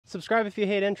Subscribe if you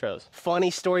hate intros.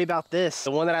 Funny story about this.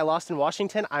 The one that I lost in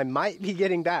Washington, I might be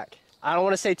getting back. I don't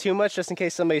want to say too much just in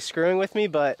case somebody's screwing with me,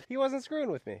 but he wasn't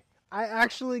screwing with me. I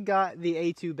actually got the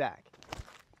A2 back.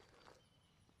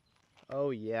 Oh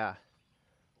yeah.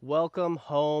 Welcome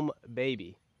home,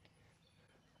 baby.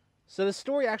 So the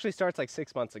story actually starts like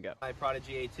 6 months ago. My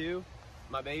Prodigy A2,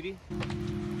 my baby.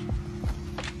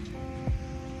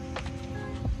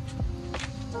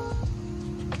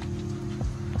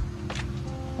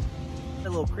 A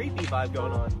little creepy vibe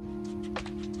going on.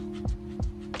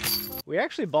 We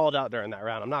actually balled out during that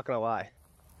round, I'm not gonna lie.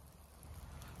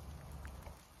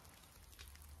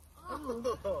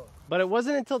 But it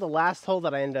wasn't until the last hole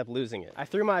that I ended up losing it. I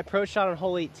threw my approach shot on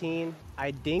hole 18,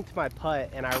 I dinked my putt,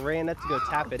 and I ran up to go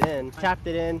tap it in. Tapped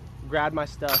it in, grabbed my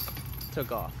stuff,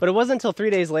 took off. But it wasn't until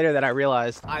 3 days later that I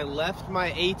realized I left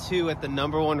my A2 at the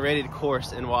 #1 rated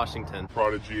course in Washington.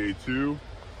 Prodigy A2,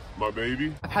 my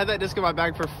baby. I've had that disc in my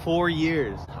bag for 4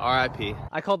 years. RIP.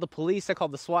 I called the police, I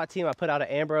called the SWAT team, I put out an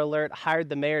Amber Alert, hired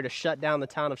the mayor to shut down the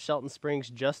town of Shelton Springs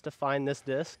just to find this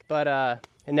disc. But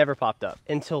it never popped up.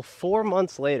 Until 4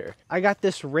 months later, I got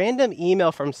this random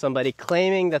email from somebody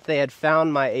claiming that they had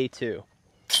found my A2.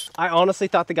 I honestly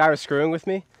thought the guy was screwing with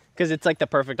me, because it's like the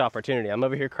perfect opportunity. I'm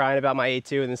over here crying about my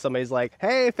A2 and then somebody's like,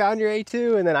 hey, found your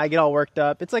A2, and then I get all worked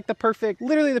up. It's like the perfect,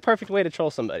 literally the perfect way to troll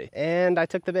somebody. And I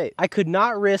took the bait. I could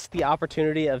not risk the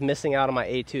opportunity of missing out on my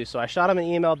A2, so I shot him an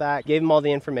email back, gave him all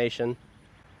the information,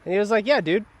 and he was like, yeah,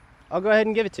 dude, I'll go ahead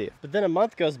and give it to you. But then a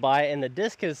month goes by and the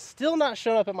disc has still not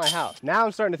shown up at my house. Now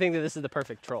I'm starting to think that this is the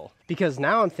perfect troll. Because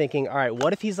now I'm thinking, all right,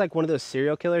 what if he's like one of those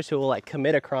serial killers who will like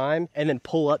commit a crime and then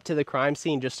pull up to the crime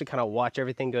scene just to kind of watch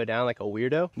everything go down like a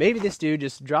weirdo? Maybe this dude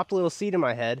just dropped a little seed in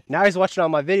my head. Now he's watching all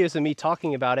my videos of me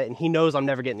talking about it and he knows I'm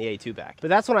never getting the A2 back. But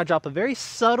that's when I drop a very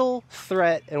subtle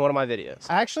threat in one of my videos.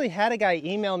 I actually had a guy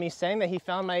email me saying that he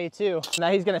found my A2 and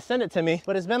that he's gonna send it to me,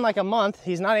 but it's been like a month.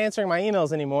 He's not answering my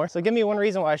emails anymore. So give me one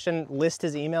reason why I shouldn't list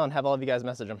his email and have all of you guys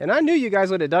message him. And I knew you guys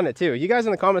would have done it too. You guys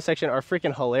in the comment section are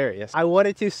freaking hilarious. I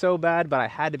wanted to so bad, but I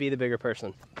had to be the bigger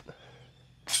person.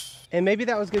 And maybe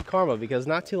that was good karma, because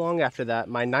not too long after that,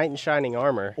 my knight in shining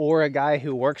armor, or a guy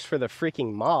who works for the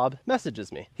freaking mob,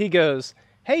 messages me. He goes,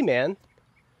 hey man,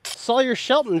 saw your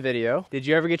Shelton video. Did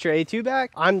you ever get your A2 back?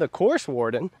 I'm the course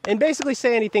warden. And basically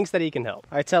saying he thinks that he can help.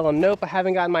 I tell him, nope, I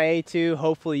haven't gotten my A2.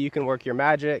 Hopefully you can work your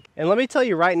magic. And let me tell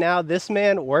you right now, this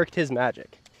man worked his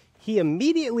magic. He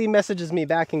immediately messages me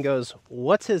back and goes,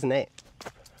 what's his name?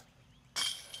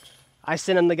 I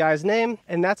sent him the guy's name,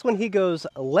 and that's when he goes,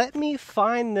 let me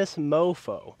find this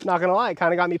mofo. Not gonna lie, it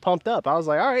kind of got me pumped up. I was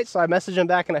like, all right, so I messaged him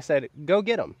back and I said, go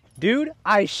get him. Dude,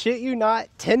 I shit you not,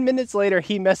 10 minutes later,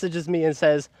 he messages me and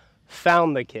says,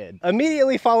 found the kid.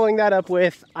 Immediately following that up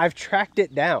with, I've tracked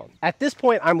it down. At this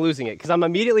point, I'm losing it, because I'm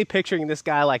immediately picturing this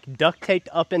guy like duct taped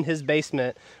up in his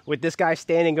basement with this guy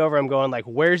standing over him going like,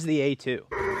 where's the A2?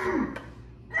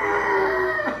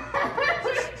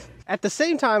 At the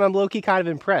same time, I'm low-key kind of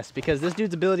impressed because this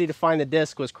dude's ability to find the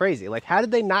disc was crazy. Like, how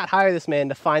did they not hire this man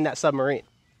to find that submarine?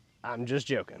 I'm just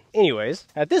joking. Anyways,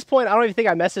 at this point, I don't even think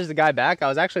I messaged the guy back. I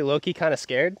was actually low-key kind of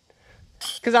scared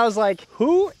because I was like,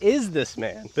 who is this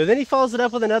man? But then he follows it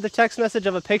up with another text message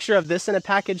of a picture of this in a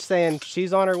package saying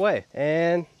she's on her way.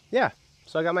 And yeah,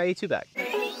 so I got my A2 back.